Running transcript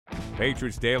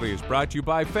Patriots Daily is brought to you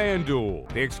by FanDuel,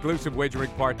 the exclusive wagering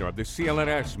partner of the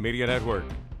CLNS Media Network.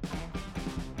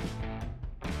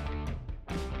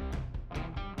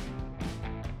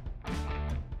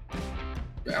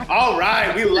 All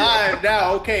right, we live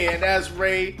now. Okay, and as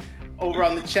Ray over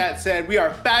on the chat said, we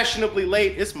are fashionably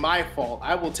late. It's my fault.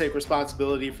 I will take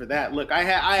responsibility for that. Look, I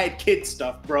had kid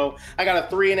stuff, bro. I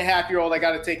got a 3.5-year-old I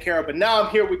got to take care of, but now I'm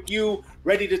here with you,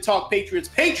 ready to talk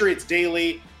Patriots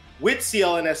Daily with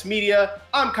CLNS Media.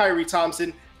 I'm Kyrie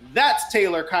Thompson. That's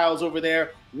Taylor Kyles over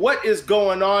there. What is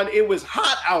going on? It was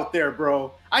hot out there,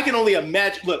 bro. I can only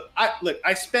imagine. Look,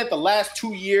 I spent the last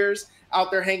 2 years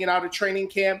out there hanging out at training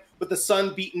camp with the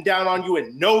sun beating down on you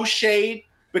and no shade.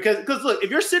 Because look, if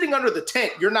you're sitting under the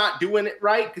tent, you're not doing it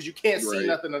right because you can't see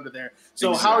nothing under there. So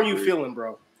exactly. How are you feeling,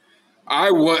 bro? I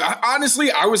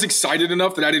was excited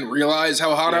enough that I didn't realize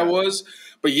how hot I was.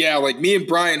 But yeah, like me and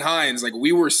Brian Hines, like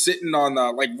we were sitting on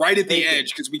the right at the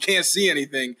edge because we can't see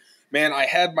anything. Man, I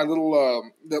had my little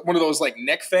one of those like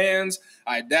neck fans.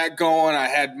 I had that going. I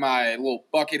had my little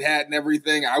bucket hat and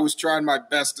everything. I was trying my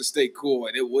best to stay cool,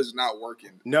 and it was not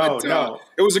working. No.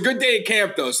 It was a good day at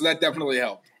camp though, so that definitely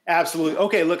helped. Absolutely.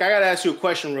 Okay, look, I got to ask you a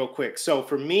question real quick. So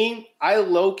for me, I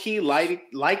low-key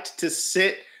liked to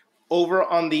sit over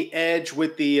on the edge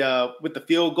with the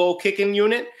field goal kicking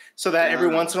unit so that every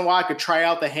once in a while I could try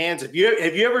out the hands. Have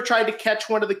you ever tried to catch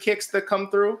one of the kicks that come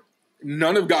through?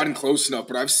 None have gotten close enough,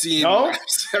 but I've seen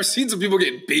some people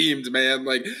get beamed, man.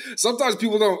 Like sometimes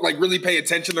people don't like really pay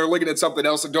attention. They're looking at something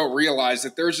else and don't realize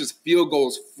that there's just field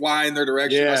goals flying their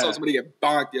direction. Yeah. I saw somebody get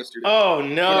bonked yesterday. Oh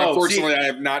no! But unfortunately, I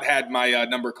have not had my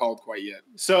number called quite yet.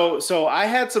 So I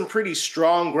had some pretty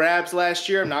strong grabs last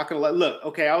year. I'm not gonna look.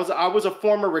 Okay, I was a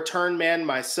former return man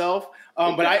myself.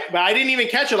 But I didn't even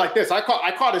catch it like this. I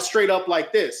caught it straight up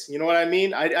like this. You know what I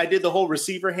mean? I did the whole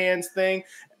receiver hands thing.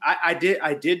 I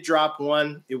did drop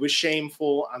one. It was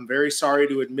shameful. I'm very sorry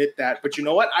to admit that. But you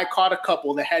know what? I caught a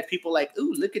couple that had people like,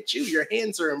 ooh, look at you. Your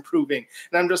hands are improving.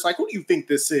 And I'm just like, who do you think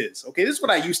this is? Okay, this is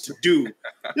what I used to do.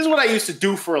 This is what I used to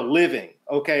do for a living.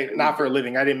 Okay, not for a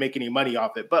living. I didn't make any money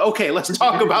off it. But okay, let's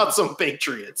talk about some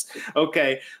Patriots.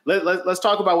 Okay, let's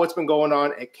talk about what's been going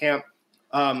on at camp.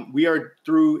 We are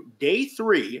through day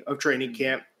 3 of training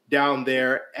camp down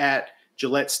there at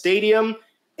Gillette Stadium.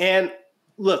 And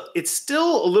look, it's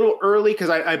still a little early because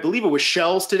I believe it was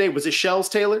shells today. Was it shells,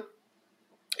 Taylor?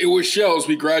 It was shells.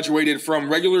 We graduated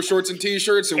from regular shorts and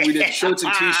T-shirts, and we did shorts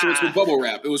and T-shirts with bubble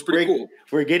wrap. It was pretty cool.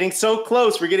 We're getting so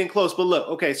close. But look,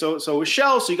 okay, so it was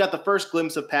shells. So you got the first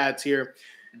glimpse of pads here.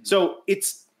 So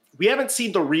we haven't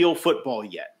seen the real football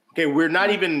yet. Okay, we're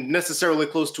not even necessarily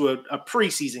close to a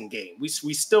preseason game. We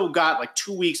still got like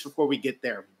 2 weeks before we get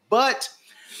there. But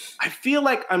I feel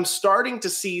like I'm starting to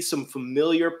see some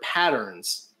familiar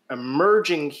patterns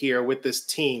emerging here with this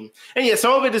team. And yeah,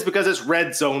 some of it is because it's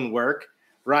red zone work,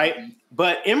 right?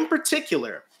 But in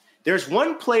particular, there's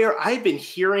one player I've been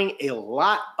hearing a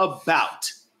lot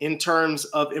about in terms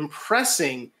of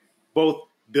impressing both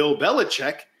Bill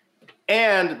Belichick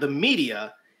and the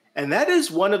media. And that is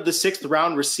one of the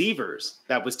 6th-round receivers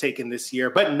that was taken this year,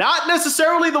 but not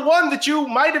necessarily the one that you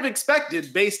might have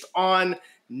expected based on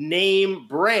name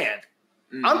brand.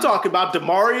 I'm talking about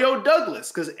Demario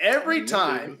Douglas, because every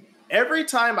time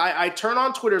I turn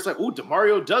on Twitter, it's like, ooh,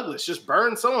 Demario Douglas just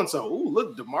burned so-and-so. Ooh,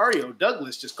 look, Demario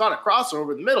Douglas just caught a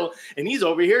crossover in the middle, and he's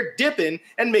over here dipping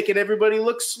and making everybody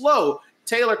look slow.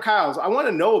 Taylor Kyles, I want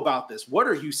to know about this. What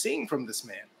are you seeing from this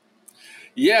man?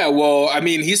 Yeah, well, I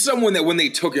mean, he's someone that when they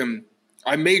took him,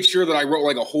 I made sure that I wrote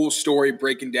like a whole story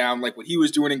breaking down like what he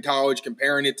was doing in college,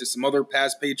 comparing it to some other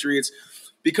past Patriots,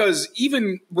 because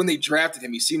even when they drafted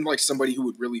him, he seemed like somebody who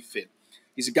would really fit.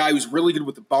 He's a guy who's really good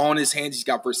with the ball in his hands. He's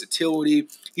got versatility.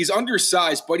 He's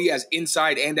undersized, but he has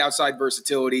inside and outside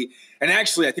versatility. And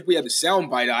actually, I think we had the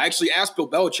soundbite. I actually asked Bill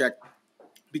Belichick,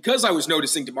 because I was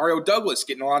noticing Demario Douglas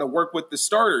getting a lot of work with the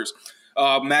starters,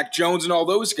 Mac Jones and all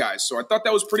those guys. So I thought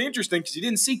that was pretty interesting because you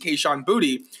didn't see Kayshon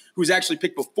Boutte, who's actually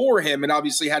picked before him and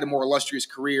obviously had a more illustrious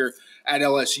career at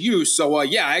LSU. So, I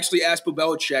actually asked Bill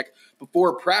Belichick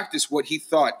before practice what he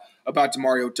thought about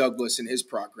Demario Douglas and his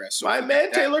progress. So my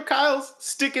man Taylor Kyles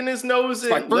sticking his nose in.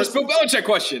 My first Bill Belichick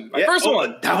question. My first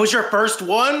one. That was your first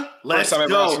one? Let's first time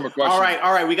go. I ever asked him a question.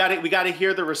 All right. We got to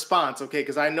hear the response, okay?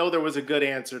 Because I know there was a good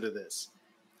answer to this.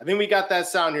 I think we got that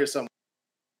sound here somewhere.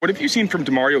 What have you seen from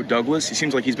Demario Douglas? He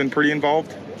seems like he's been pretty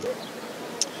involved.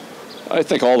 I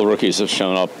think all the rookies have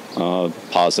shown up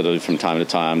positively from time to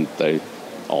time. They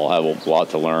all have a lot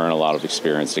to learn, a lot of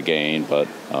experience to gain, but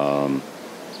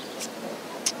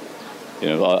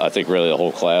I think really the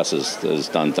whole class has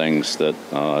done things that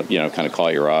kind of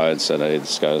caught your eye and said, hey,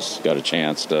 this guy's got a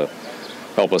chance to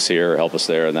help us here, help us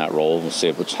there in that role. We'll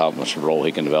see how much role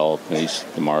he can develop.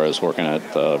 Demario's working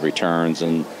at returns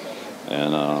and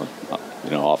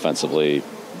offensively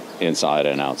inside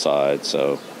and outside.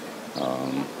 So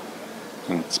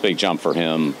it's a big jump for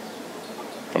him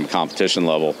from a competition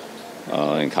level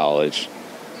in college.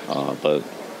 But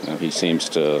he seems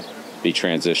to be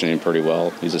transitioning pretty well.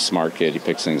 He's a smart kid. He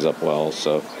picks things up well.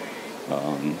 So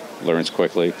learns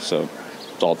quickly. So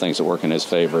it's all things that work in his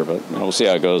favor. But we'll see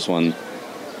how it goes when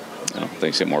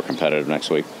things get more competitive next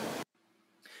week.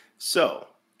 So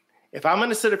if I'm going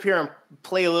to sit up here and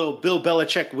play a little Bill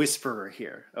Belichick whisperer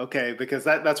here, okay, because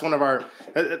that's one of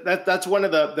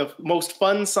the most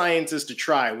fun sciences to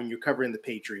try when you're covering the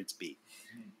Patriots beat.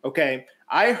 Okay,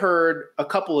 I heard a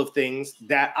couple of things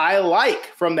that I like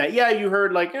from that. Yeah, you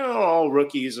heard like, all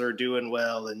rookies are doing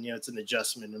well and, it's an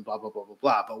adjustment and blah, blah, blah, blah,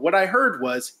 blah. But what I heard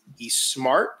was he's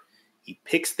smart. He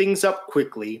picks things up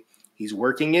quickly. He's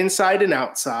working inside and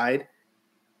outside,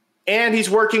 and he's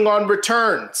working on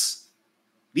returns.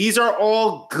 These are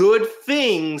all good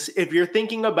things if you're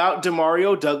thinking about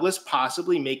Demario Douglas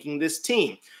possibly making this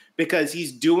team, because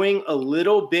he's doing a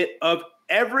little bit of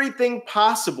everything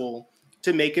possible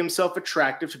to make himself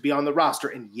attractive to be on the roster.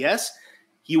 And yes,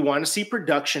 you want to see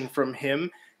production from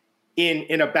him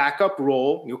in a backup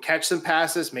role. You'll catch some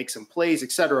passes, make some plays,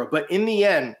 etc. But in the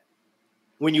end,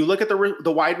 when you look at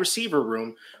the wide receiver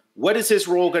room, what is his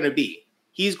role going to be?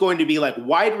 He's going to be like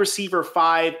wide receiver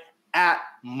 5 at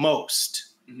most.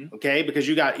 Okay, because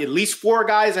you got at least 4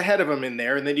 guys ahead of him in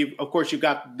there, and then you've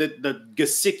got the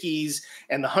Gesicki's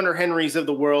and the Hunter Henrys of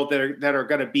the world that are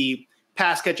going to be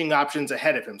pass catching options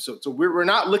ahead of him. So we're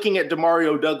not looking at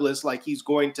Demario Douglas like he's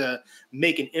going to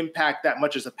make an impact that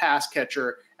much as a pass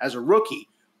catcher as a rookie.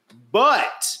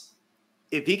 But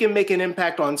if he can make an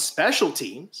impact on special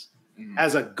teams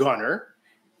as a gunner,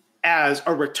 as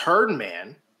a return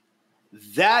man,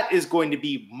 that is going to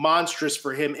be monstrous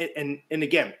for him. And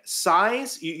again,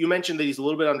 size, you mentioned that he's a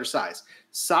little bit undersized.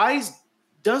 Size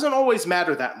doesn't always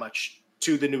matter that much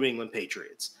to the New England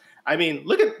Patriots. I mean,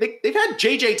 look at they've had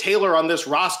J.J. Taylor on this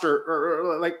roster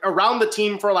or like around the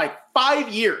team for like 5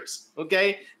 years,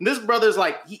 okay? And this brother's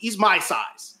like, he's my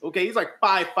size, okay? He's like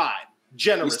 5'5",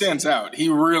 generous. He stands out. He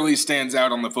really stands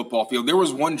out on the football field. There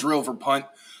was one drill for punt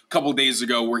a couple days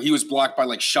ago where he was blocked by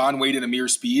like Sean Wade and Amir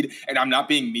Speed, and I'm not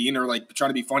being mean or like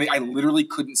trying to be funny. I literally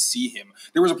couldn't see him.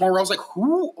 There was a point where I was like,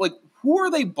 who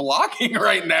are they blocking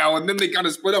right now? And then they kind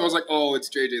of split up. I was like, oh, it's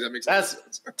JJ. That makes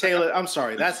sense. Taylor. I'm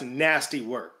sorry. That's nasty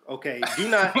work. Okay. Do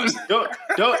not,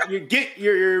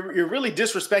 you're really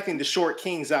disrespecting the short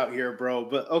kings out here, bro.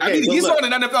 But okay. I mean, he's on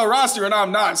an NFL roster and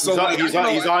I'm not. So he's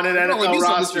on an NFL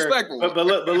roster. But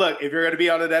look, if you're going to be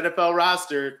on an NFL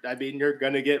roster, I mean, you're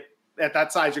going to get at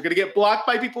that size, you're going to get blocked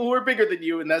by people who are bigger than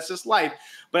you. And that's just life.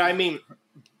 But I mean,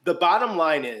 the bottom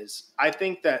line is, I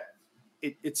think that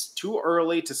it's too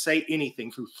early to say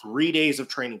anything through 3 days of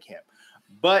training camp.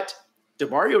 But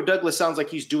Demario Douglas sounds like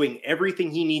he's doing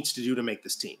everything he needs to do to make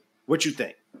this team. What you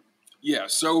think? Yeah,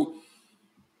 so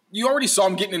you already saw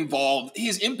him getting involved.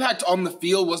 His impact on the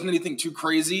field wasn't anything too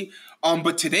crazy.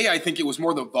 But today I think it was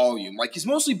more the volume. Like, he's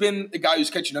mostly been the guy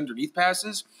who's catching underneath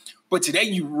passes. But today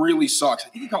you really saw, I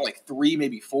think he caught like 3,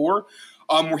 maybe 4,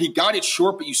 where he got it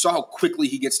short, but you saw how quickly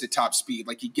he gets to top speed.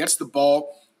 Like, he gets the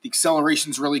ball. The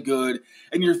acceleration's really good.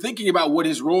 And you're thinking about what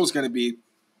his role is going to be.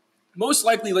 Most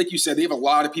likely, like you said, they have a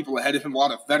lot of people ahead of him, a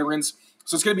lot of veterans.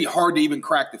 So it's going to be hard to even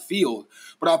crack the field.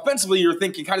 But offensively, you're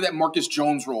thinking kind of that Marcus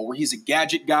Jones role where he's a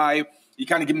gadget guy. You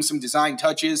kind of give him some design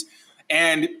touches.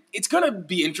 And it's going to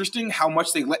be interesting how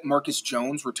much they let Marcus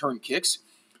Jones return kicks,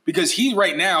 because he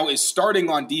right now is starting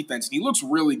on defense. And he looks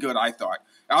really good, I thought.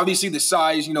 Obviously, the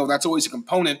size, that's always a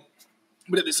component.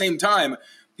 But at the same time,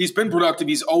 he's been productive.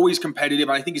 He's always competitive.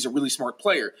 And I think he's a really smart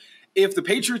player. If the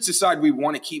Patriots decide we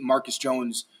want to keep Marcus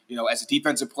Jones, as a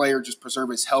defensive player, just preserve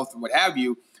his health and what have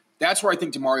you, that's where I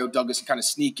think Demario Douglas can kind of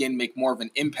sneak in, make more of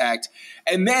an impact.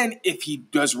 And then if he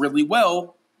does really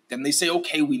well, then they say,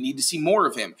 okay, we need to see more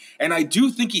of him. And I do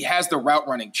think he has the route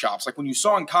running chops. Like when you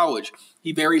saw in college,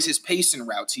 he varies his pace in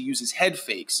routes. He uses head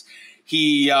fakes.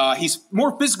 He's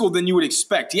more physical than you would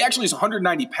expect. He actually is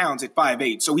 190 pounds at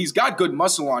 5'8", so he's got good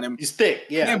muscle on him. He's thick,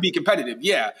 yeah. He can be competitive,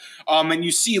 yeah. And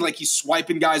you see, like, he's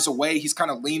swiping guys away. He's kind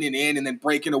of leaning in and then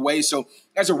breaking away. So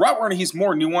as a route runner, he's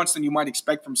more nuanced than you might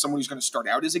expect from someone who's going to start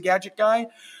out as a gadget guy.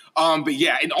 But,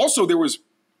 yeah, and also there was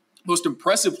most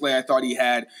impressive play I thought he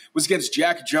had was against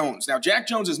Jack Jones. Now, Jack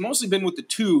Jones has mostly been with the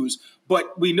twos,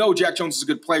 but we know Jack Jones is a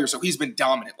good player, so he's been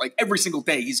dominant. Like, every single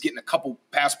day, he's getting a couple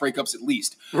pass breakups at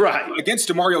least. Right. Against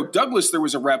Demario Douglas, there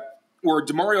was a rep where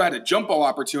Demario had a jump ball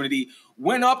opportunity,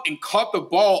 went up and caught the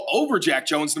ball over Jack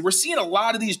Jones. And we're seeing a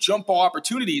lot of these jump ball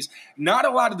opportunities. Not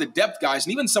a lot of the depth guys,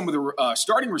 and even some of the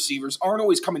starting receivers aren't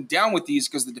always coming down with these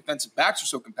because the defensive backs are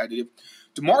so competitive.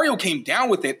 Demario came down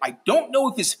with it. I don't know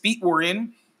if his feet were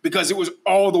in because it was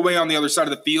all the way on the other side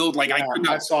of the field. Like, I could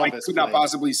not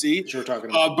possibly see. You're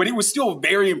talking about. But it was still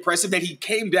very impressive that he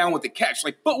came down with the catch.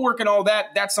 Like, footwork and all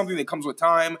that, that's something that comes with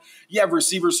time. You have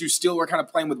receivers who still are kind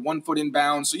of playing with 1 foot in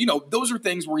bounds. So, those are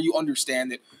things where you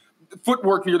understand that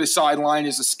footwork near the sideline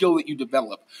is a skill that you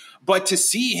develop. But to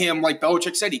see him, like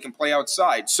Belichick said, he can play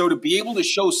outside. So to be able to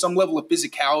show some level of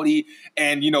physicality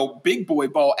and, big boy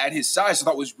ball at his size, I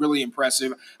thought was really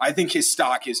impressive. I think his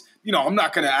stock is, I'm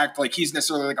not going to act like he's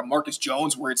necessarily like a Marcus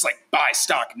Jones where it's like buy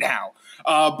stock now.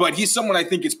 But he's someone I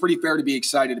think it's pretty fair to be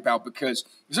excited about because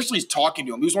especially he's talking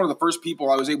to him. He was one of the first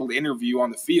people I was able to interview on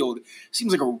the field.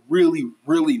 Seems like a really,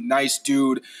 really nice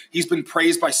dude. He's been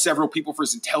praised by several people for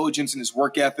his intelligence and his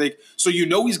work ethic. So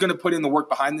he's going to put in the work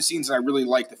behind the scenes, and I really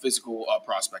like the physical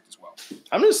prospect as well.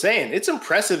 I'm just saying, it's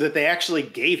impressive that they actually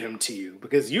gave him to you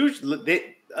because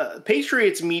usually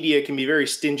Patriots media can be very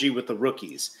stingy with the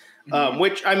rookies,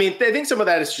 which, I think some of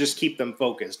that is just keep them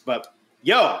focused. But,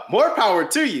 more power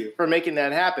to you for making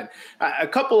that happen. A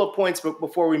couple of points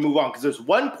before we move on, because there's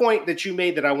one point that you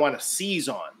made that I want to seize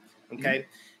on, okay?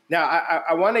 Now,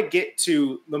 I want to get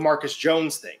to the Marcus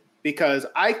Jones thing because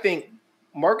I think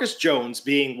Marcus Jones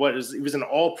being he was an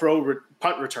all-pro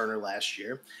punt returner last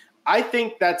year. I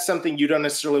think that's something you don't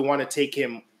necessarily want to take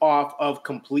him off of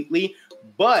completely.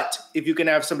 But if you can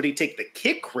have somebody take the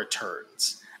kick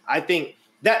returns, I think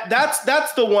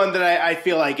that's the one that I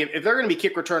feel like if they're going to be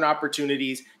kick return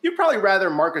opportunities, you'd probably rather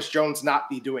Marcus Jones not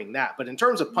be doing that. But in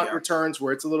terms of punt returns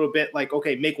where it's a little bit like,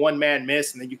 okay, make one man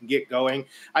miss and then you can get going,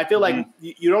 I feel like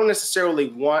you don't necessarily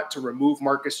want to remove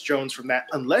Marcus Jones from that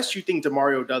unless you think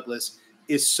Demario Douglas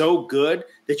is so good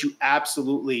that you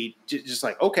absolutely just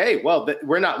like, okay, well,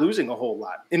 we're not losing a whole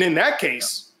lot. And in that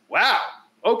case, wow,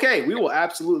 okay, we will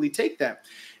absolutely take that.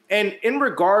 And in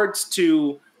regards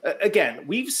to, again,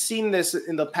 we've seen this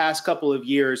in the past couple of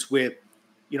years with,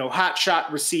 hot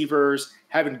shot receivers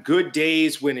having good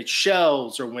days when it's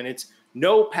shells or when it's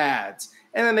no pads,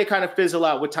 and then they kind of fizzle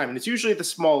out with time. And it's usually the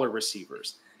smaller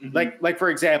receivers. Like for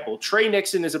example, Trey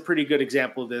Nixon is a pretty good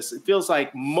example of this. It feels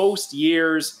like most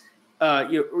years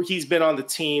he's been on the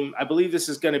team. I believe this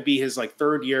is going to be his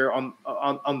third year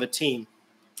on the team.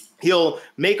 He'll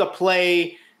make a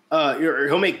play.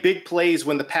 He'll make big plays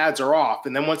when the pads are off.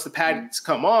 And then once the pads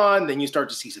come on, then you start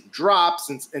to see some drops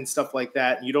and stuff like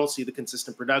that. And you don't see the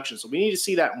consistent production. So we need to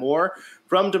see that more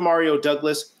from Demario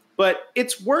Douglas. But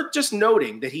it's worth just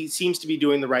noting that he seems to be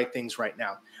doing the right things right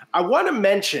now. I want to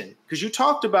mention, because you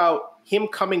talked about him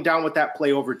coming down with that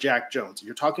play over Jack Jones. And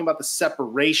you're talking about the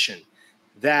separation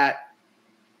that,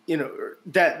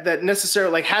 that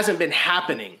necessarily hasn't been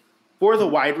happening for the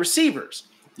wide receivers.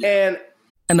 And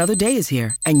another day is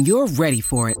here, and you're ready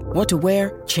for it. What to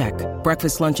wear? Check.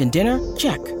 Breakfast, lunch, and dinner?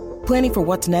 Check. Planning for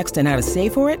what's next and how to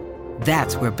save for it?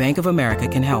 That's where Bank of America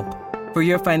can help. For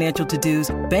your financial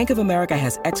to-dos, Bank of America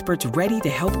has experts ready to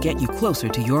help get you closer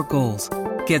to your goals.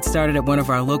 Get started at one of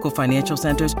our local financial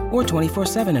centers or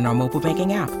 24/7 in our mobile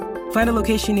banking app. Find a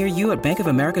location near you at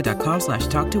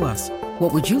bankofamerica.com/talktous.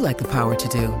 What would you like the power to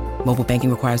do? Mobile banking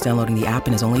requires downloading the app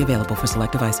and is only available for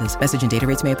select devices. Message and data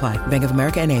rates may apply. Bank of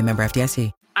America NA, member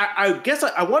FDIC. I guess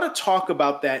I want to talk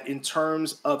about that in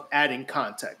terms of adding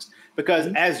context, because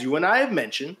as you and I have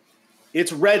mentioned,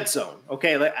 it's red zone.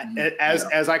 Okay.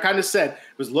 As I kind of said,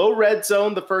 it was low red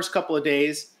zone the first couple of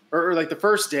days or the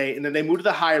first day, and then they moved to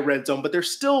the high red zone, but they're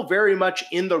still very much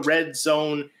in the red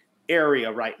zone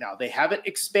area right now. They haven't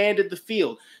expanded the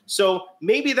field. So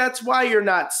maybe that's why you're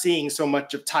not seeing so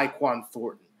much of Tyquan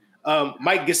Thornton.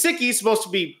 Mike Gesicki is supposed to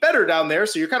be better down there,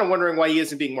 so you're kind of wondering why he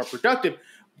isn't being more productive.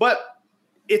 But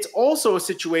it's also a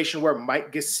situation where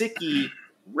Mike Gesicki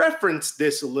referenced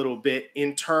this a little bit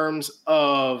in terms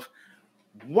of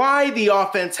why the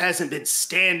offense hasn't been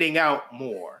standing out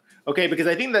more. Okay, because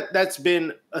I think that's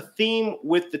been a theme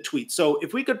with the tweet. So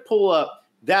if we could pull up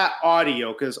that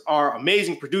audio, because our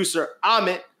amazing producer,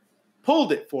 Amit,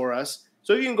 pulled it for us.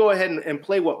 So you can go ahead and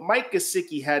play what Mike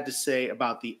Gesicki had to say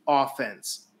about the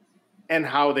offense and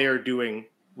how they are doing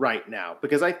right now,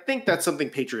 because I think that's something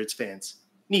Patriots fans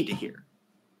need to hear.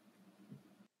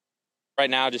 Right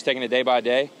now, just taking it day by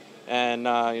day and,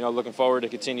 looking forward to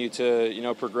continue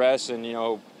to, progress and,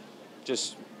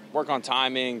 just work on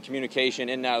timing, communication,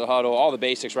 in and out of the huddle, all the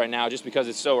basics right now, just because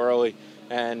it's so early.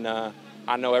 And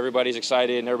I know everybody's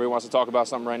excited and everybody wants to talk about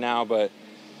something right now, but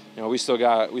we still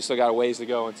got a ways to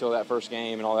go until that first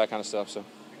game and all that kind of stuff. So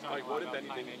Mike, what, if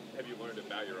anything, have you learned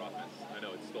about your offense? I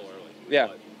know it's still early. Yeah.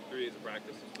 But 3 days of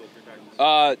practice, still 3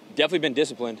 practices? Definitely been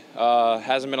disciplined.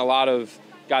 Hasn't been a lot of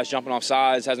guys jumping off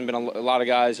sides. Hasn't been a lot of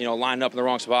guys, lining up in the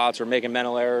wrong spots or making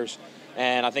mental errors.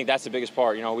 And I think that's the biggest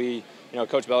part.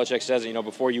 Coach Belichick says that,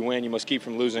 before you win, you must keep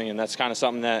from losing. And that's kind of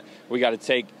something that we got to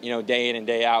take, day in and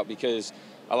day out, because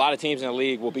a lot of teams in the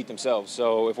league will beat themselves.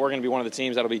 So if we're going to be one of the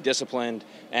teams that'll be disciplined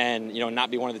and,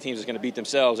 not be one of the teams that's going to beat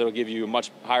themselves, it'll give you a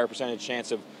much higher percentage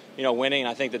chance of, winning. And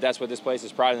I think that that's what this place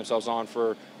has prided themselves on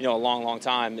for, a long, long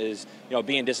time is,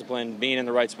 being disciplined, being in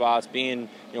the right spots, being,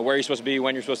 where you're supposed to be,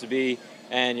 when you're supposed to be,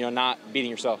 and, not beating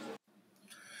yourself.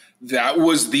 That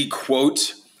was the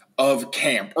quote of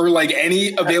camp, or like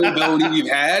any availability we've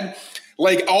had.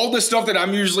 Like all the stuff that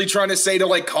I'm usually trying to say to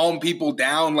like calm people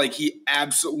down, like he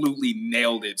absolutely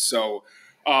nailed it. So,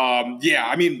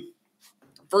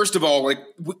 first of all, like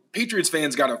Patriots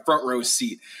fans got a front row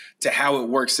seat to how it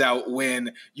works out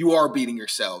when you are beating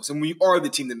yourselves and when you are the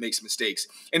team that makes mistakes.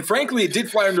 And frankly, it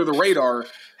did fly under the radar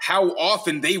how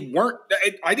often they weren't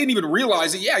 – I didn't even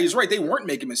realize it. Yeah, he's right. They weren't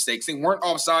making mistakes. They weren't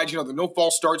offsides. There no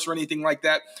false starts or anything like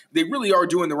that. They really are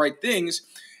doing the right things.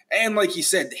 And like he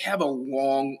said, they have a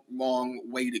long, long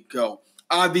way to go.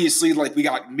 Obviously, like we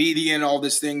got media and all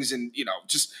these things and,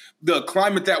 just the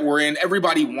climate that we're in,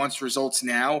 everybody wants results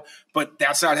now, but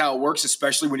that's not how it works,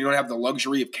 especially when you don't have the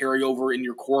luxury of carryover in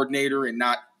your coordinator and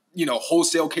not,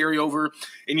 wholesale carryover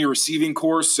in your receiving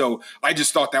core. So I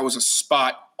just thought that was a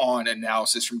spot on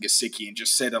analysis from Gesicki and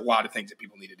just said a lot of things that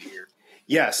people needed to hear.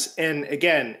 Yes. And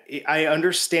again, I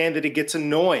understand that it gets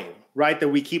annoying, right? That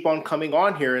we keep on coming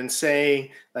on here and saying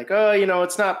like, oh,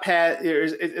 it's not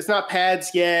it's not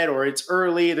pads yet, or it's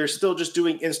early. They're still just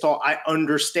doing install. I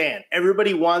understand.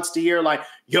 Everybody wants to hear like,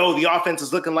 yo, the offense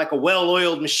is looking like a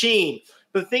well-oiled machine.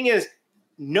 But the thing is,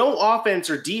 no offense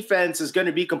or defense is going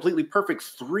to be completely perfect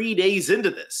 3 days into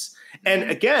this. And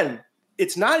again,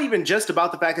 it's not even just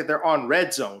about the fact that they're on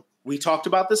red zone. We talked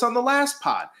about this on the last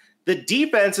pod. The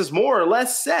defense is more or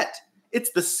less set. It's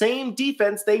the same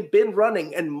defense they've been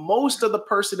running, and most of the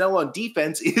personnel on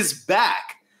defense is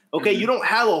back. Okay, You don't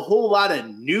have a whole lot of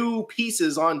new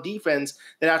pieces on defense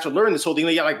that have to learn this whole thing.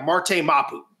 You got like Marte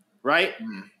Mapu, right?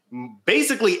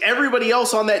 Basically, everybody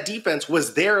else on that defense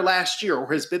was there last year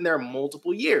or has been there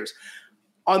multiple years.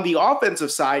 On the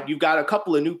offensive side, you've got a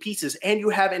couple of new pieces, and you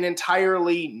have an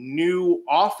entirely new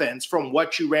offense from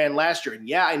what you ran last year. And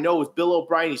yeah, I know with Bill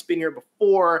O'Brien, he's been here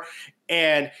before,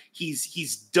 and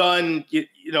he's done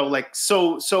like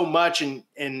so much and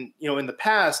in the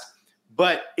past,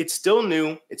 but it's still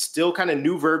new. It's still kind of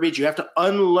new verbiage. You have to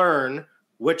unlearn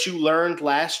what you learned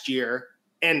last year,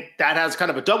 and that has kind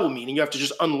of a double meaning. You have to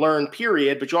just unlearn,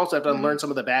 period, but you also have to unlearn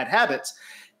some of the bad habits.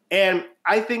 And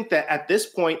I think that at this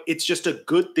point, it's just a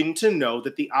good thing to know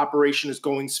that the operation is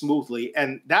going smoothly.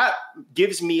 And that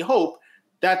gives me hope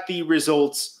that the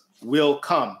results will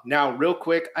come. Now, real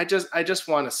quick, I just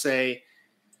want to say,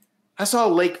 I saw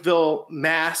Lakeville,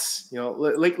 Mass,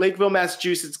 Lakeville,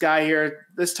 Massachusetts guy here.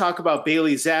 Let's talk about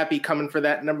Bailey Zappi coming for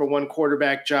that number 1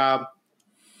 quarterback job.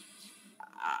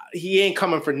 He ain't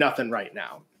coming for nothing right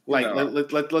now. Like,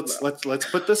 let's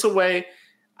put this away.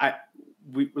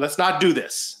 Let's not do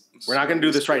this. We're not going to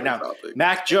do this right now.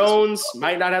 Mac Jones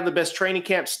might not have the best training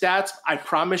camp stats. I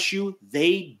promise you,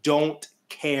 they don't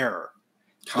care.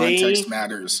 Context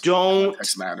matters.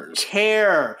 Context matters.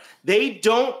 Care. They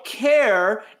don't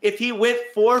care if he went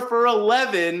 4 for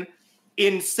 11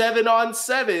 in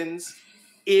 7-on-7s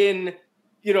in,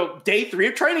 day 3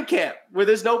 of training camp where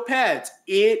there's no pads.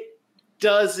 It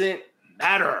doesn't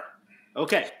matter.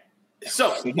 Okay.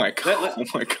 So. Oh my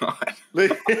God.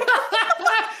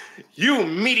 You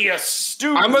media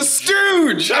stooge. I'm a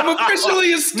stooge. I'm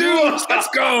officially a stooge. Let's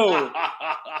go.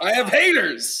 I have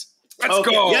haters. Let's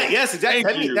go. Yeah, yes,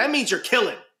 exactly. That means you're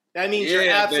killing. That means you're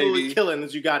absolutely killing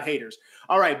as you got haters.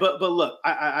 All right, but look,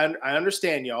 I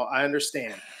understand, y'all. I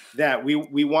understand that we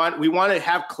want to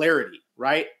have clarity,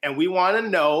 right? And we want to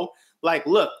know, like,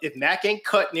 look, if Mac ain't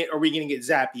cutting it, are we going to get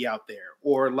Zappi out there?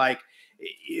 Or like,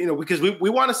 because we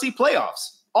want to see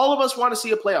playoffs. All of us want to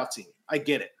see a playoff team. I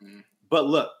get it. But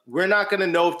look, we're not going to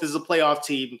know if this is a playoff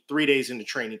team 3 days into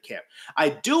training camp. I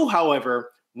do,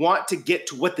 however, want to get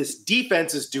to what this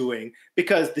defense is doing,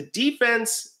 because the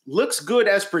defense looks good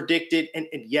as predicted. And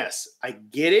yes, I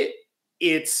get it.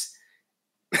 It's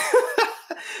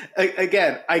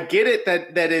again, I get it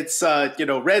that it's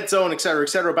red zone, et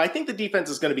cetera, but I think the defense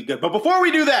is going to be good. But before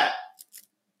we do that,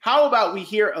 how about we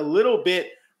hear a little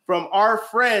bit from our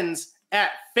friends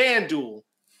at FanDuel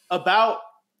about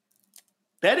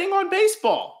betting on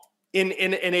baseball in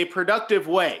a productive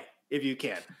way, if you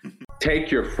can. Take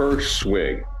your first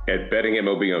swing at betting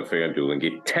MLB on FanDuel and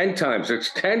get 10 times,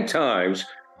 that's 10 times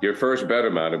your first bet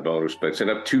amount in bonus bets and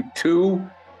up to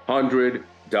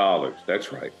 $200.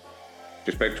 That's right.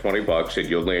 Just bet $20 and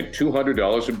you'll land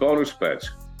 $200 in bonus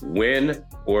bets, win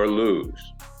or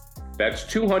lose. That's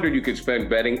 $200 you can spend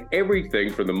betting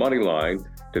everything from the money line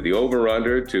to the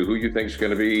over-under to who you think is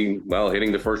going to be, well,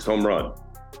 hitting the first home run.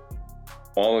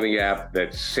 All in the app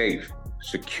that's safe,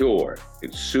 secure,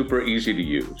 it's super easy to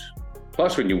use.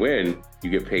 Plus, when you win, you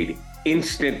get paid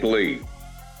instantly.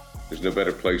 There's no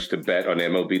better place to bet on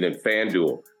MLB than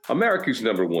FanDuel, America's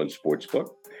 #1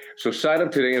 sportsbook. So sign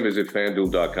up today and visit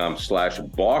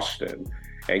FanDuel.com/Boston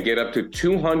and get up to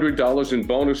 $200 in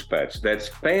bonus bets. That's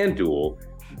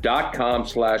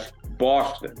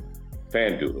FanDuel.com/Boston.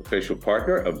 FanDuel, official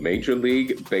partner of Major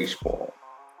League Baseball.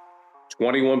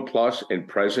 21 plus and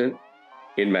present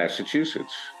in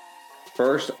Massachusetts.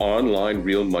 First online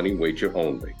real money wager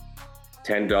only.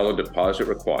 $10 deposit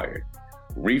required.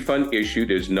 Refund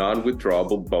issued as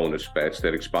non-withdrawable bonus bets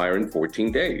that expire in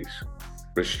 14 days.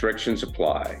 Restrictions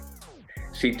apply.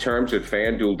 See terms at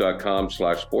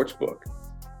FanDuel.com/sportsbook.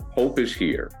 Hope is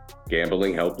here.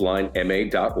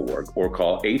 GamblingHelplineMA.org or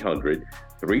call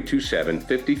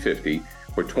 800-327-5050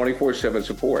 for 24/7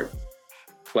 support.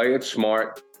 Play it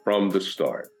smart from the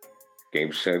start.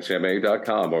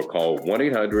 GameSenseMA.com or call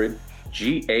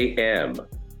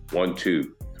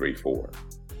 1-800-GAM-1234.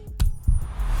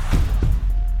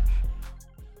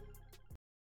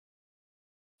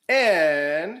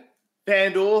 And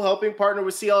FanDuel helping partner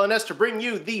with CLNS to bring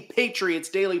you the Patriots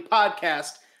Daily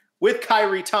Podcast with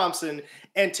Kyrie Thompson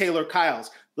and Taylor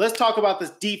Kyles. Let's talk about this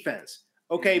defense,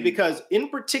 okay? Because in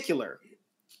particular,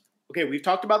 okay, we've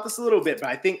talked about this a little bit, but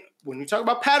I think when we talk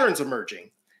about patterns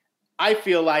emerging, I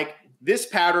feel like this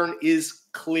pattern is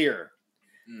clear.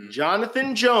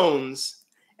 Jonathan Jones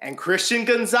and Christian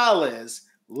Gonzalez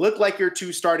look like your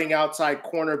two starting outside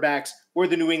cornerbacks for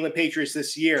the New England Patriots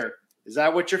this year. Is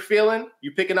that what you're feeling?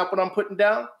 You picking up what I'm putting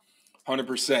down?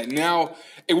 100%. Now,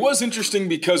 it was interesting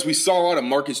because we saw a lot of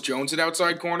Marcus Jones at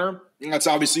outside corner. And that's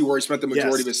obviously where he spent the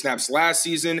majority of his snaps last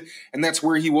season, and that's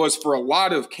where he was for a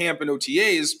lot of camp and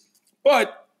OTAs.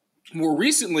 But more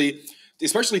recently,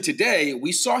 especially today,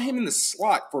 we saw him in the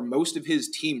slot for most of his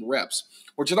team reps,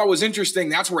 which I thought was interesting.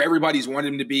 That's where everybody's wanted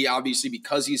him to be, obviously,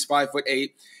 because he's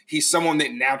 5'8". He's someone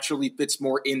that naturally fits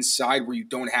more inside where you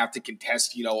don't have to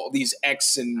contest, these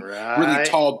X and really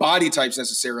tall body types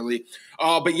necessarily.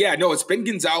 But yeah, no, it's been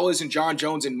Gonzalez and John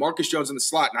Jones and Marcus Jones in the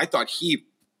slot, and I thought he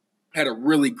had a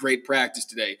really great practice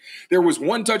today. There was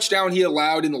one touchdown he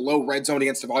allowed in the low red zone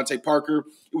against Devontae Parker.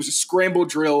 It was a scramble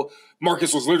drill.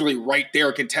 Marcus was literally right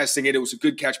there contesting it. It was a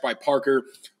good catch by Parker.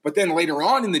 But then later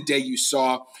on in the day, you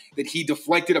saw that he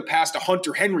deflected a pass to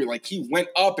Hunter Henry. Like he went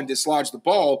up and dislodged the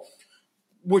ball,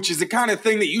 which is the kind of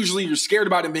thing that usually you're scared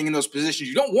about him being in those positions.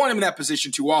 You don't want him in that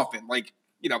position too often.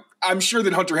 I'm sure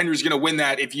that Hunter Henry's going to win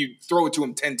that if you throw it to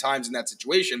him 10 times in that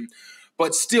situation.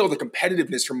 But still, the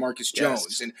competitiveness from Marcus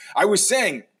Jones. And I was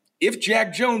saying, if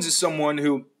Jack Jones is someone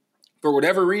who, for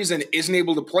whatever reason, isn't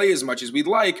able to play as much as we'd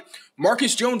like,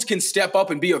 Marcus Jones can step up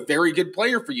and be a very good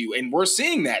player for you. And we're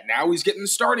seeing that now. He's getting the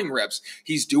starting reps.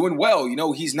 He's doing well.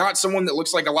 He's not someone that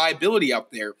looks like a liability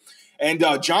out there. And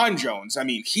John Jones,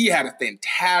 he had a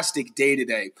fantastic day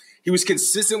today. He was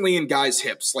consistently in guys'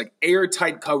 hips, like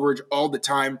airtight coverage all the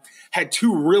time. Had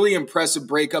two really impressive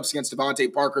breakups against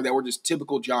Devontae Parker that were just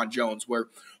typical John Jones, where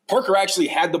Parker actually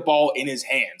had the ball in his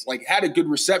hands, had a good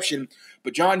reception.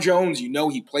 But John Jones,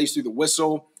 he plays through the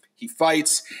whistle. He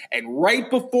fights. And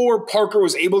right before Parker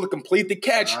was able to complete the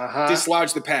catch,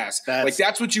 dislodged the pass.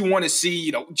 That's what you want to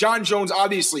see. John Jones,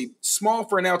 obviously small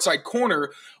for an outside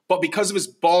corner, but because of his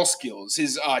ball skills,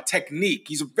 his technique,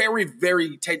 he's a very,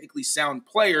 very technically sound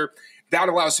player. That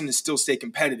allows him to still stay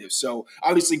competitive. So,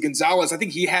 obviously, Gonzalez, I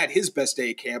think he had his best day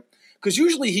at camp because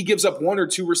usually he gives up 1 or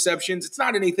 2 receptions. It's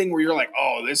not anything where you're like,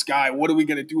 oh, this guy, what are we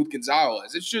going to do with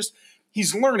Gonzalez? It's just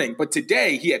he's learning. But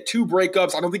today, he had 2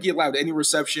 breakups. I don't think he allowed any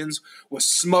receptions, was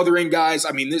smothering guys.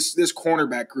 This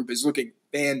cornerback group is looking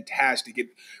fantastic.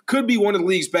 It could be one of the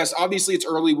league's best. Obviously, it's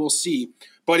early. We'll see.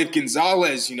 But if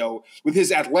Gonzalez, with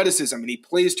his athleticism, and he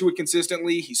plays to it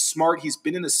consistently, he's smart. He's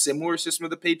been in a similar system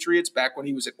of the Patriots back when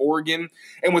he was at Oregon.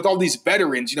 And with all these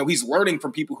veterans, he's learning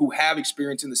from people who have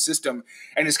experience in the system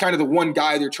and is kind of the one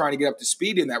guy they're trying to get up to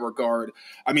speed in that regard.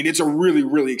 It's a really,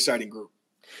 really exciting group.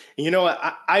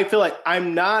 I feel like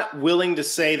I'm not willing to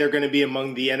say they're going to be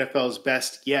among the NFL's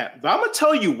best yet. But I'm going to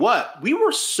tell you what, we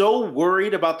were so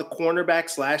worried about the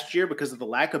cornerbacks last year because of the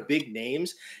lack of big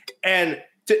names. And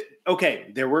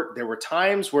there were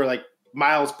times where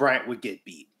Miles Bryant would get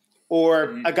beat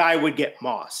or a guy would get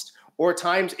mossed or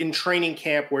times in training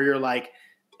camp where you're like,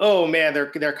 oh man,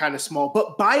 they're kind of small.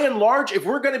 But by and large, if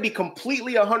we're going to be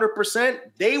completely 100%,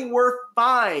 they were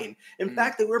fine. In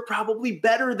fact, they were probably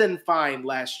better than fine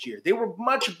last year. They were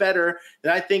much better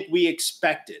than I think we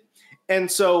expected. And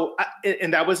so,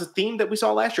 and that was a theme that we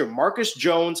saw last year. Marcus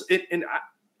Jones,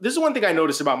 this is one thing I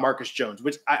noticed about Marcus Jones,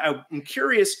 which I'm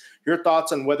curious your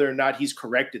thoughts on whether or not he's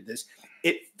corrected this.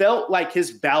 It felt like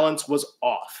his balance was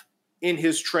off in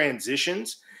his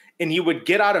transitions, and he would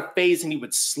get out of phase and he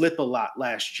would slip a lot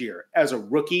last year as a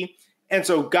rookie. And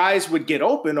so guys would get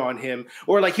open on him,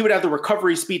 or like he would have the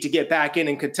recovery speed to get back in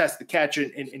and contest the catch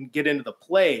and get into the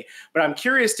play. But I'm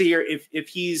curious to hear if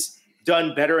he's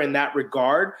done better in that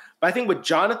regard. But I think with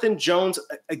Jonathan Jones,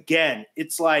 again,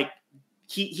 it's like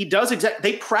he does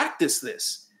they practice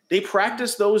this. They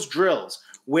practice those drills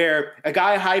where a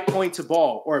guy high points a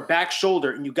ball or a back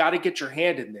shoulder and you got to get your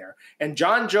hand in there. And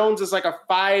John Jones is like a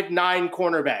 5'9"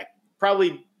 cornerback,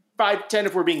 probably 5'10"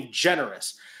 if we're being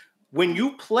generous. When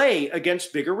you play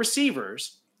against bigger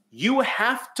receivers, you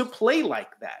have to play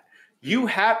like that. You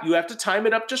have to time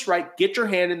it up just right, get your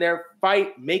hand in there,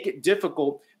 fight, make it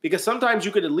difficult, because sometimes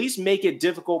you could at least make it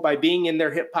difficult by being in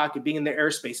their hip pocket, being in their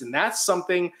airspace. And that's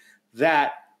something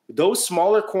that those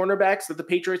smaller cornerbacks that the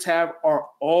Patriots have are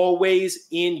always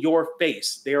in your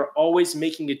face. They are always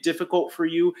making it difficult for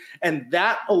you. And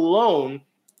that alone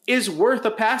is worth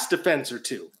a pass defense or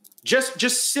two.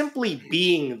 Just simply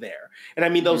being there. And I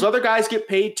mean, those other guys get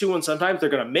paid too, and sometimes they're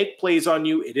going to make plays on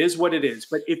you. It is what it is.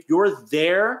 But if you're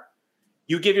there,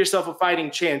 you give yourself a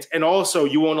fighting chance, and also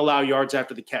you won't allow yards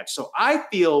after the catch. So I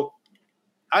feel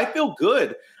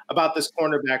good about this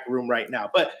cornerback room right now.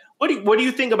 But what do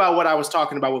you think about what I was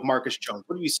talking about with Marcus Jones?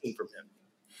 What have you seen from him?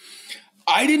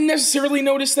 I didn't necessarily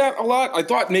notice that a lot. I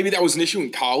thought maybe that was an issue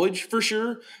in college for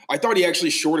sure. I thought he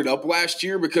actually shorted up last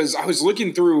year because I was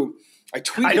looking through.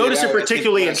 I noticed it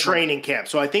particularly in training camp.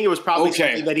 So I think it was probably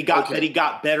something that he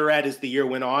got better at as the year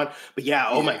went on. But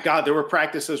my God, there were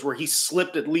practices where he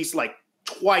slipped at least like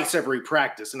twice every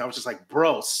practice. And I was just like,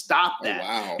 bro, stop that.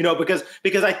 Oh, wow.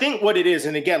 Because I think what it is,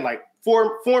 and again, like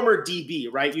former DB,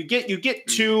 right? You get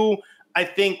too, I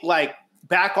think, like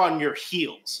back on your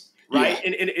heels, right?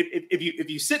 Yeah. And if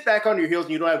you sit back on your heels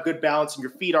and you don't have good balance and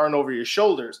your feet aren't over your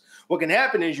shoulders, what can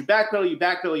happen is you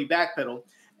backpedal,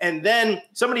 and then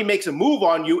somebody makes a move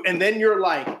on you, and then you're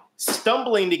like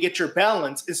stumbling to get your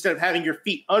balance instead of having your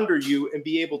feet under you and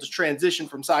be able to transition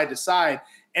from side to side.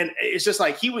 And it's just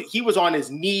like he was on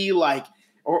his knee, like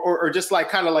or just like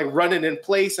kind of like running in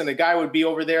place, and a guy would be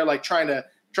over there like trying to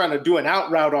do an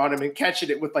out route on him and catching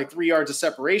it with like 3 yards of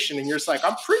separation. And you're just like,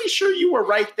 I'm pretty sure you were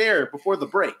right there before the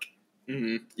break.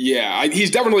 Mm-hmm. Yeah,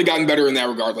 he's definitely gotten better in that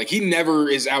regard. Like, he never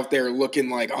is out there looking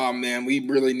like, oh, man, we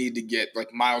really need to get,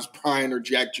 like, Miles Bryant or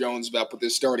Jack Jones back with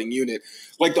this starting unit.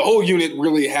 Like, the whole unit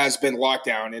really has been locked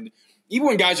down. And even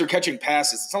when guys are catching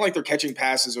passes, it's not like they're catching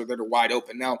passes or that are wide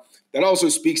open. Now, that also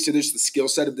speaks to the skill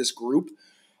set of this group.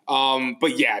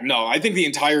 But, yeah, no, I think the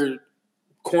entire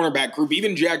cornerback group,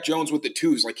 even Jack Jones with the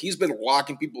twos, like, he's been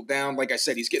locking people down. Like I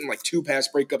said, he's getting like 2 pass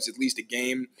breakups at least a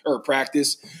game or a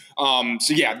practice.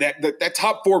 So yeah, that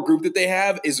top 4 group that they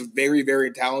have is very, very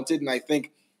talented. And I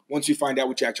think once we find out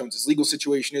what Jack Jones' legal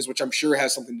situation is, which I'm sure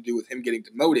has something to do with him getting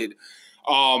demoted,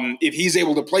 if he's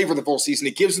able to play for the full season,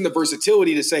 it gives him the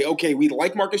versatility to say, okay, we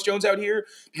like Marcus Jones out here,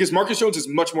 because Marcus Jones is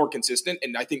much more consistent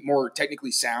and I think more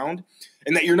technically sound,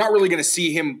 and that you're not really going to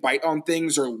see him bite on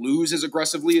things or lose as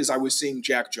aggressively as I was seeing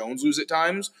Jack Jones lose at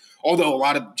times. Although a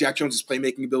lot of Jack Jones'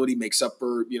 playmaking ability makes up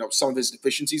for, some of his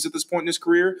deficiencies at this point in his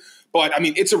career. But I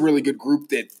mean, it's a really good group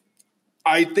that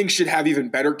I think should have even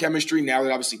better chemistry now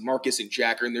that obviously Marcus and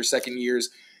Jack are in their second years.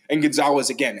 And Gonzalez,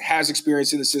 again, has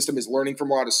experience in the system, is learning from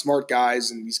a lot of smart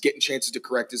guys, and he's getting chances to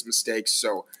correct his mistakes.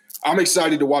 So I'm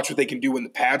excited to watch what they can do when the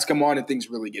pads come on and things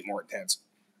really get more intense.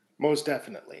 Most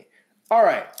definitely. All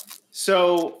right.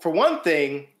 So for one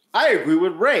thing, I agree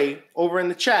with Ray over in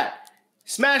the chat.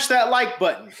 Smash that like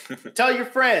button. Tell your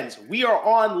friends. We are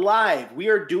on live. We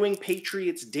are doing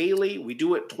Patriots Daily. We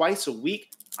do it twice a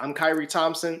week. I'm Kyrie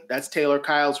Thompson. That's Taylor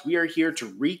Kyles. We are here to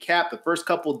recap the first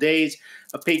couple days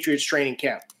of Patriots training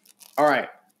camp. All right.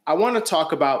 I want to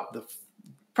talk about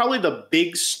probably the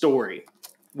big story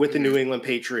with the New England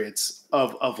Patriots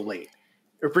of late,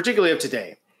 or particularly of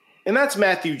today. And that's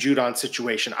Matthew Judon's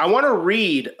situation. I want to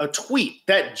read a tweet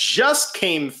that just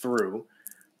came through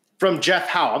from Jeff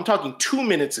Howe. I'm talking 2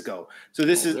 minutes ago. So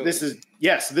this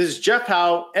is Jeff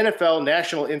Howe, NFL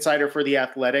national insider for The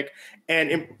Athletic.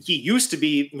 And he used to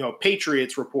be,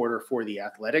 Patriots reporter for The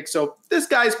Athletic. So this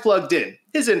guy's plugged in.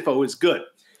 His info is good.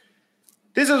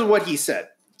 This is what he said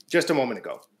just a moment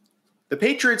ago. The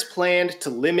Patriots planned to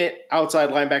limit outside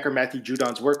linebacker Matthew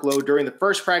Judon's workload during the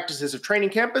first practices of training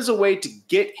camp as a way to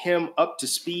get him up to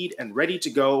speed and ready to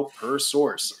go, per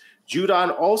source.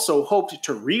 Judon also hoped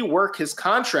to rework his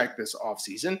contract this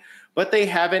offseason, but they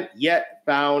haven't yet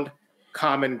found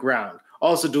common ground.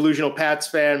 Also, delusional Pats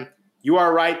fan, you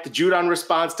are right. The Judon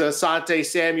response to Asante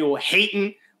Samuel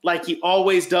hating like he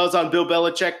always does on Bill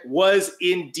Belichick was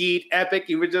indeed epic.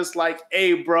 He was just like,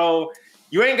 hey, bro,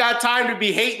 you ain't got time to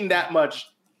be hating that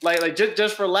much. Like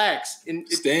just relax.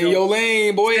 Stay in your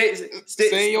lane, boy.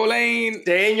 Stay in your lane.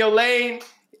 Stay in your lane.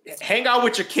 Hang out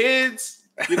with your kids.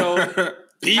 You know,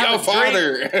 be your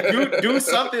father. do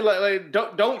something like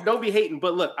don't be hating.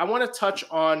 But look, I want to touch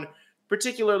on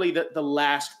particularly the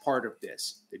last part of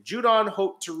this. The Judon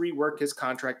hoped to rework his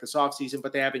contract this offseason,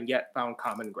 but they haven't yet found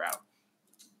common ground.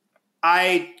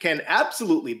 I can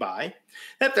absolutely buy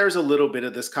that there's a little bit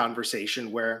of this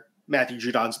conversation where Matthew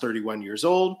Judon's 31 years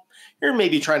old. You're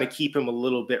maybe trying to keep him a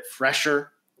little bit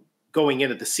fresher going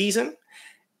into the season.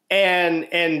 And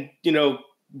you know,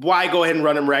 why go ahead and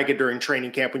run him ragged during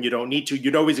training camp when you don't need to?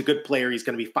 You know he's a good player. He's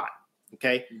going to be fine.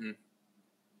 Okay? Mm-hmm.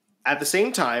 At the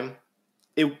same time,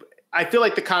 I feel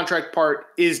like the contract part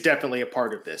is definitely a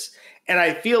part of this. And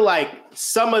I feel like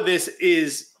some of this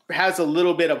has a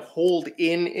little bit of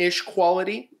hold-in-ish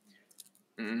quality.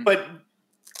 Mm-hmm. But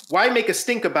why make a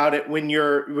stink about it when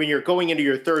you're going into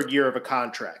your third year of a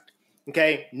contract?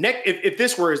 Okay? If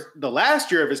this were the last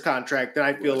year of his contract, then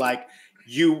I feel like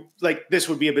this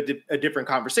would be a different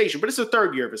conversation. But it's the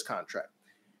third year of his contract.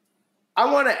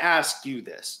 I want to ask you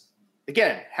this.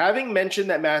 Again, having mentioned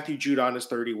that Matthew Judon is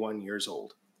 31 years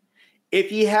old, if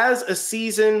he has a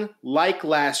season like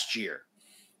last year,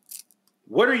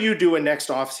 what are you doing next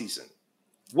offseason?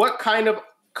 What kind of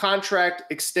contract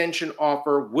extension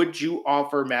offer would you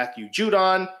offer Matthew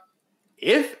Judon,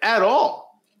 if at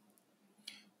all?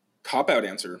 Cop-out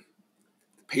answer.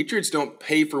 Patriots don't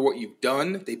pay for what you've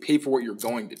done. They pay for what you're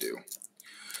going to do.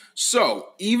 So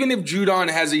even if Judon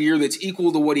has a year that's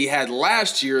equal to what he had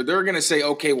last year, they're going to say,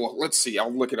 okay, well, let's see.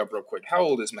 I'll look it up real quick. How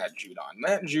old is Matt Judon?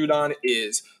 Matt Judon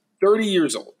is 30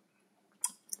 years old.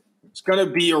 It's going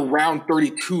to be around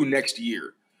 32 next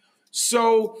year.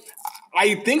 So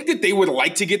I think that they would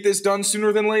like to get this done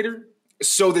sooner than later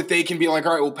so that they can be like,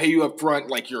 all right, we'll pay you up front.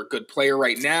 Like, you're a good player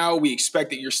right now. We expect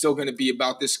that you're still going to be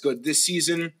about this good this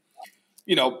season.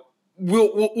 You know,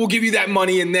 we'll give you that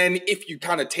money. And then if you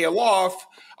kind of tail off,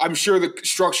 I'm sure the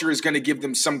structure is going to give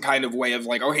them some kind of way of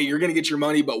like, oh, hey, you're going to get your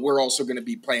money, but we're also going to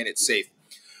be playing it safe.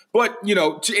 But, you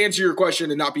know, to answer your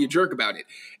question and not be a jerk about it,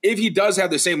 if he does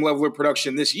have the same level of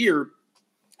production this year,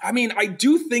 I mean, I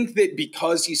do think that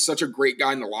because he's such a great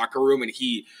guy in the locker room and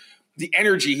the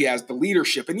energy he has, the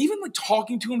leadership, and even like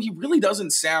talking to him, he really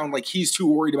doesn't sound like he's too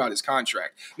worried about his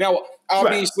contract. Now,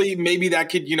 obviously, maybe that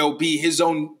could, you know, be his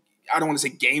own, I don't want to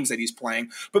say games that he's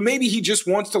playing, but maybe he just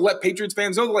wants to let Patriots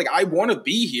fans know, like, I want to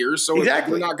be here. So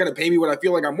exactly. If you're not going to pay me what I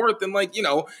feel like I'm worth, then, like, you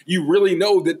know, you really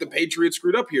know that the Patriots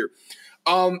screwed up here.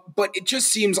 But it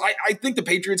just seems, I think the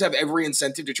Patriots have every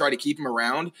incentive to try to keep him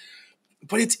around.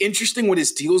 But it's interesting what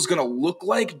his deal is going to look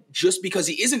like just because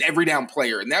he is an every down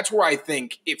player. And that's where I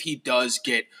think if he does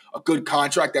get a good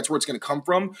contract, that's where it's going to come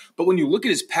from. But when you look at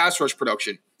his pass rush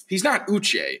production, he's not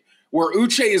Uche, where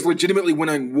Uche is legitimately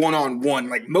winning one-on-one.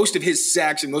 Like, most of his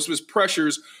sacks and most of his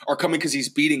pressures are coming because he's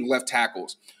beating left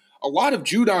tackles. A lot of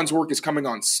Judon's work is coming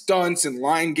on stunts and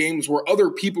line games where other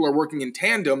people are working in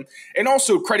tandem. And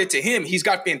also, credit to him, he's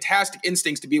got fantastic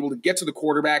instincts to be able to get to the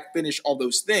quarterback, finish all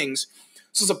those things.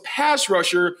 So as a pass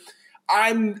rusher,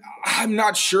 I'm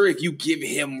not sure if you give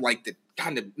him like the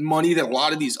kind of money that a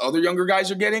lot of these other younger guys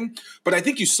are getting, but I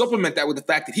think you supplement that with the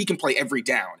fact that he can play every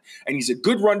down. And he's a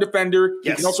good run defender.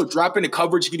 Yes. He can also drop into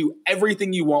coverage. He can do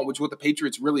everything you want, which is what the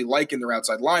Patriots really like in their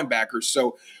outside linebackers.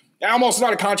 So I'm also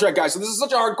not a contract guy, so this is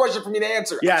such a hard question for me to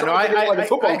answer. Yeah, no, I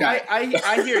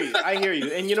hear you. I hear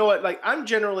you. And you know what? Like, I'm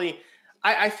generally –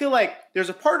 I feel like there's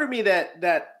a part of me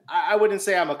that I wouldn't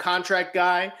say I'm a contract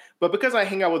guy, but because I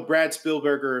hang out with Brad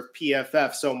Spielberger of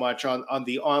PFF so much on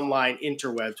the online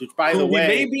interwebs, which, by the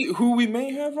way – who we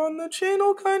may have on the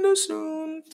channel kind of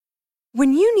soon.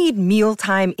 When you need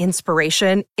mealtime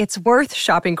inspiration, it's worth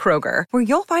shopping Kroger, where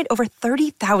you'll find over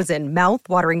 30,000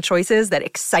 mouth-watering choices that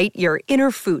excite your inner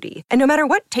foodie. And no matter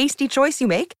what tasty choice you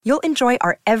make, you'll enjoy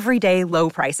our everyday low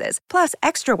prices, plus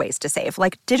extra ways to save,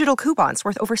 like digital coupons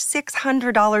worth over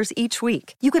 $600 each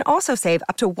week. You can also save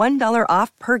up to $1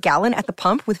 off per gallon at the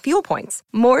pump with fuel points.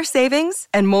 More savings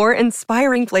and more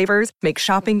inspiring flavors make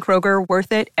shopping Kroger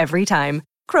worth it every time.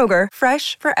 Kroger,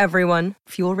 fresh for everyone.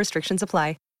 Fuel restrictions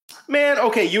apply. Man,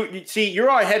 okay, you see, you're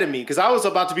all ahead of me because I was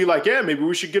about to be like, yeah, maybe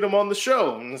we should get him on the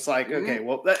show. And it's like, okay,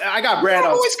 well, I got Brad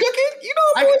on. Boys cooking? You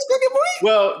know boys cooking, boy?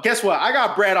 Well, guess what? I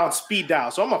got Brad on speed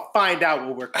dial, so I'm gonna find out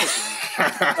what we're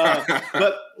cooking.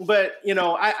 But you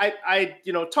know, I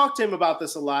talked to him about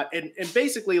this a lot, and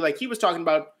basically, like he was talking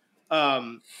about,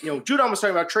 Judon was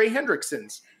talking about Trey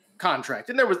Hendrickson's contract,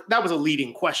 and that was a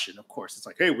leading question. Of course, it's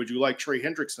like, hey, would you like Trey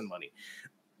Hendrickson money?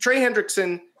 Trey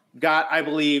Hendrickson got, I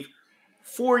believe,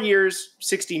 4 years,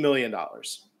 $60 million.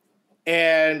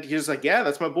 And he was like, yeah,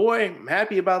 that's my boy. I'm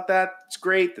happy about that. It's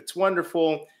great. That's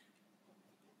wonderful.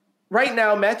 Right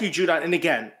now, Matthew Judon, and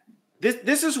again,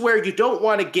 this is where you don't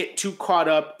want to get too caught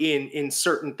up in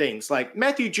certain things. Like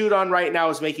Matthew Judon right now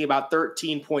is making about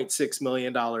 $13.6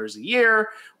 million a year,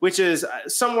 which is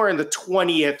somewhere in the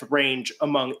 20th range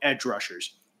among edge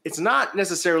rushers. It's not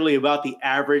necessarily about the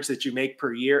average that you make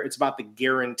per year. It's about the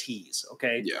guarantees,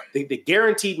 okay? Yeah. The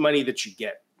guaranteed money that you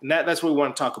get. And that's what we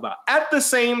want to talk about. At the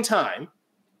same time,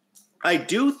 I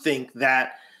do think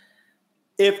that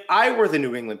if I were the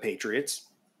New England Patriots,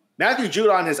 Matthew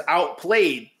Judon has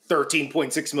outplayed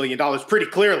 $13.6 million pretty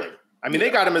clearly. I mean, they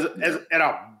got him at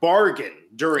a bargain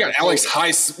during. We got Alex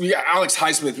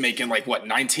Highsmith making like what,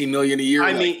 $19 million a year.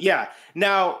 I mean, yeah.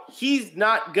 Now he's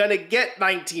not gonna get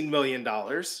 $19 million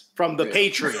from the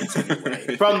Patriots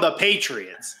anyway. From the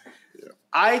Patriots,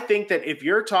 I think that if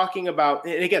you're talking about,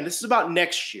 and again, this is about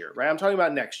next year, right? I'm talking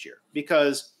about next year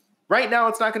because right now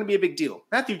it's not going to be a big deal.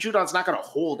 Matthew Judon's not going to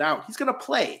hold out. He's going to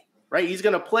play, right? He's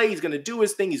going to play. He's going to do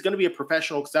his thing. He's going to be a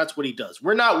professional because that's what he does.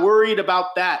 We're not worried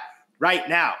about that right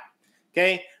now.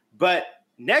 Okay. But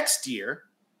next year,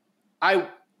 I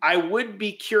would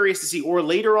be curious to see, or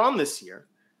later on this year,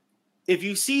 if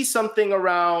you see something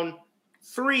around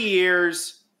 3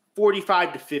 years,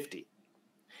 45 to 50,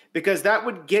 because that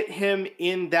would get him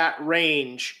in that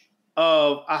range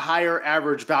of a higher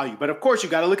average value. But of course, you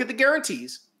got to look at the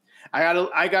guarantees.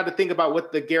 I got to think about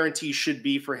what the guarantees should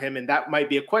be for him, and that might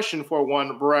be a question for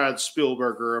one Brad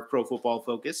Spielberger of Pro Football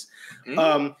Focus.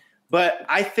 Mm-hmm. But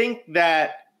I think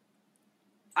that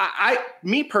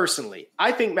me personally,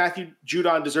 I think Matthew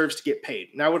Judon deserves to get paid,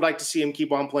 and I would like to see him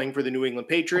keep on playing for the New England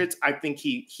Patriots. I think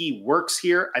he works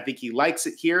here. I think he likes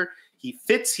it here. He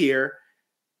fits here.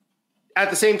 At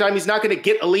the same time, he's not going to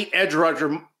get elite edge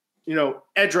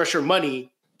rusher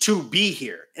money to be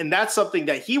here. And that's something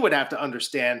that he would have to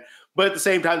understand. But at the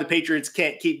same time, the Patriots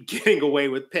can't keep getting away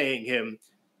with paying him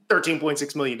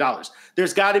 $13.6 million.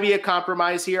 There's got to be a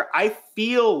compromise here. I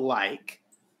feel like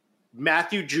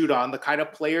Matthew Judon, the kind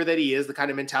of player that he is, the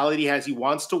kind of mentality he has, he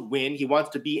wants to win. He wants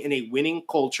to be in a winning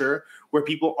culture where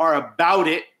people are about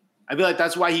it. I feel like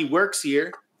that's why he works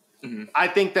here. Mm-hmm. I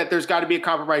think that there's got to be a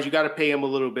compromise. You got to pay him a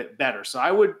little bit better. So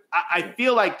I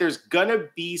feel like there's going to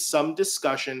be some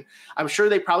discussion. I'm sure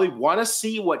they probably want to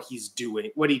see what he's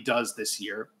doing, what he does this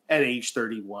year at age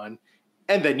 31.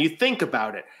 And then you think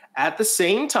about it. At the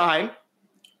same time,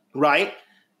 right,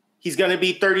 he's going to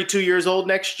be 32 years old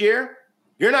next year.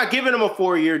 You're not giving him a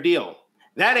 4-year deal.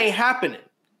 That ain't happening.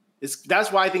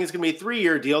 That's why I think it's going to be a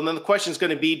 3-year deal. And then the question is going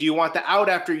to be, do you want the out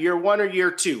after year 1 or year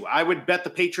 2? I would bet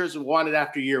the Patriots would want it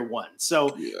after year 1.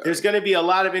 So there's going to be a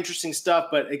lot of interesting stuff.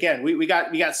 But again, we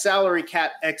got salary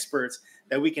cap experts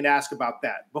that we can ask about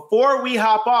that. Before we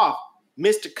hop off,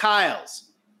 Mr.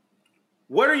 Kyles,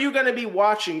 what are you going to be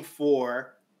watching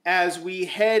for as we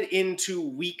head into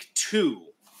week 2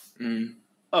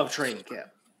 of training camp?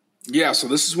 Yeah, so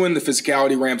this is when the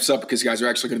physicality ramps up because guys are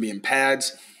actually going to be in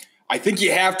pads. I think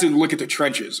you have to look at the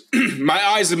trenches. My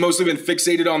eyes have mostly been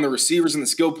fixated on the receivers and the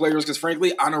skill players because,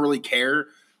 frankly, I don't really care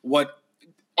what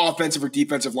offensive or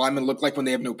defensive linemen look like when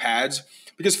they have no pads.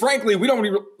 Because, frankly, we don't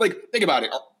really, think about it.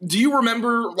 Do you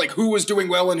remember, who was doing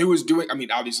well and who was doing – I mean,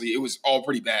 obviously, it was all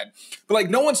pretty bad. But,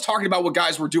 no one's talking about what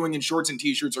guys were doing in shorts and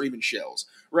T-shirts or even shells,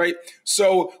 right?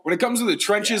 So, when it comes to the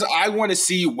trenches, I want to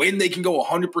see when they can go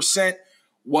 100%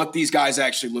 what these guys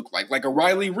actually look like. Like a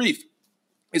Riley Reef.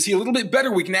 Is he a little bit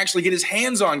better? We can actually get his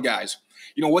hands on guys.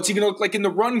 What's he going to look like in the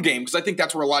run game? Because I think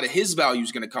that's where a lot of his value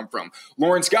is going to come from.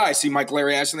 Lawrence Guy, I see Mike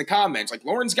Larry asked in the comments.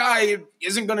 Lawrence Guy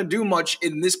isn't going to do much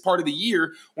in this part of the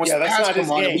year. Once the pass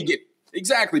come on, we get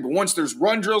exactly. But once there's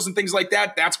run drills and things like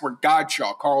that, that's where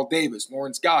Godshaw, Carl Davis,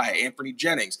 Lawrence Guy, Anthony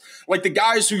Jennings, the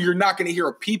guys who you're not going to hear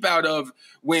a peep out of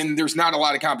when there's not a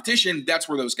lot of competition, that's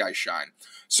where those guys shine.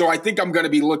 So I think I'm going to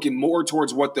be looking more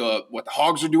towards what the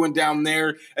Hogs are doing down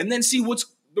there, and then see what's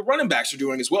the running backs are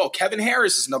doing as well. Kevin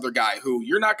Harris is another guy who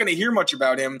you're not going to hear much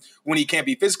about him when he can't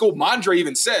be physical. Mondre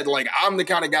even said, I'm the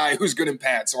kind of guy who's good in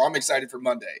pads, so I'm excited for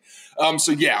Monday.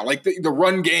 The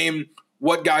run game,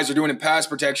 what guys are doing in pass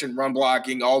protection, run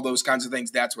blocking, all those kinds of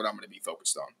things, that's what I'm going to be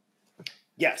focused on.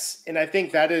 Yes, and I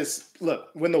think that is, look,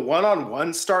 when the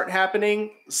one-on-ones start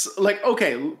happening, like,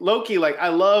 okay, low-key, like, I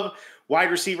love wide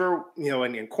receiver,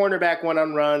 and cornerback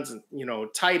one-on-runs, and,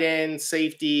 tight end,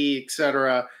 safety,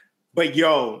 etc. But,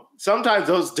 sometimes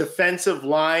those defensive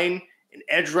line and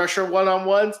edge rusher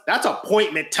one-on-ones, that's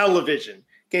appointment television.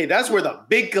 Okay, that's where the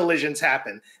big collisions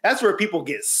happen. That's where people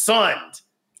get sunned.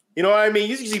 You know what I mean?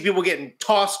 You see people getting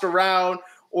tossed around,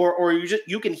 or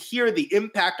you can hear the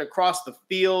impact across the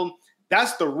field.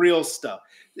 That's the real stuff.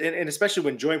 And especially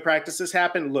when joint practices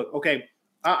happen, look, okay,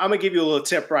 I'm going to give you a little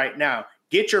tip right now.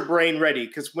 Get your brain ready,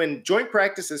 because when joint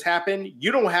practices happen,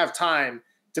 you don't have time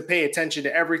to pay attention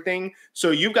to everything.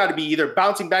 So you've got to be either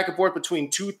bouncing back and forth between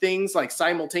two things like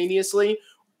simultaneously,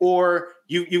 or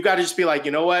you've got to just be like,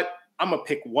 you know what? I'm going to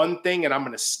pick one thing and I'm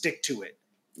going to stick to it.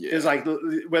 Yeah. It's like,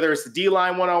 whether it's the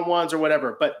D-line one-on-ones or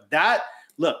whatever. But that,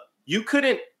 look, you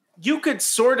could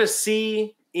sort of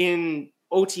see in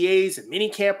OTAs and mini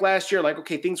camp last year, like,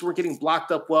 okay, things were getting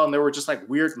blocked up well, and there were just like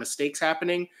weird mistakes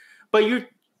happening. But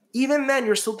even then,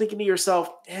 you're still thinking to yourself,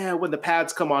 when the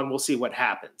pads come on, we'll see what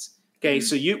happens. Okay,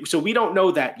 so we don't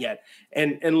know that yet.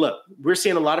 And look, we're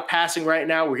seeing a lot of passing right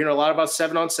now. We're hearing a lot about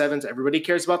 7-on-7s. Everybody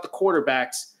cares about the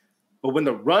quarterbacks. But when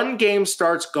the run game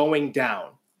starts going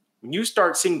down, when you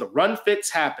start seeing the run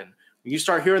fits happen, when you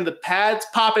start hearing the pads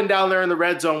popping down there in the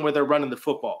red zone where they're running the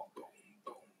football,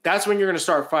 that's when you're going to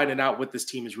start finding out what this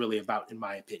team is really about, in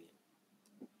my opinion.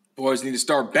 Boys need to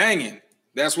start banging.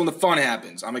 That's when the fun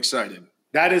happens. I'm excited.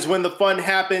 That is when the fun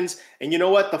happens. And you know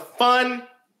what? The fun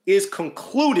is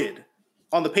concluded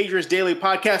on the Patriots Daily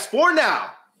Podcast for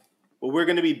now. But we're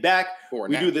going to be back.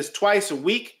 We do this twice a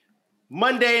week,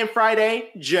 Monday and Friday,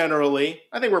 generally.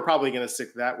 I think we're probably going to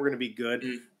stick to that. We're going to be good.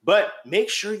 But make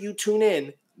sure you tune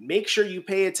in. Make sure you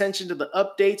pay attention to the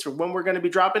updates for when we're going to be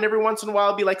dropping. Every once in a while,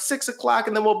 it'll be like 6 o'clock,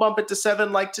 and then we'll bump it to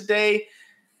 7 like today.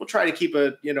 We'll try to keep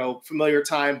a familiar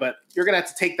time, but you're going to have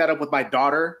to take that up with my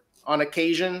daughter on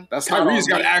occasion. That's Kyrie's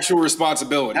got actual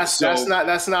responsibility. That's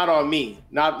not on me.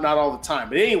 Not all the time.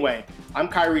 But anyway, I'm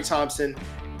Kyrie Thompson.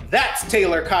 That's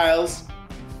Taylor Kyles.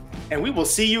 And we will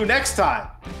see you next time.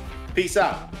 Peace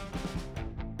out.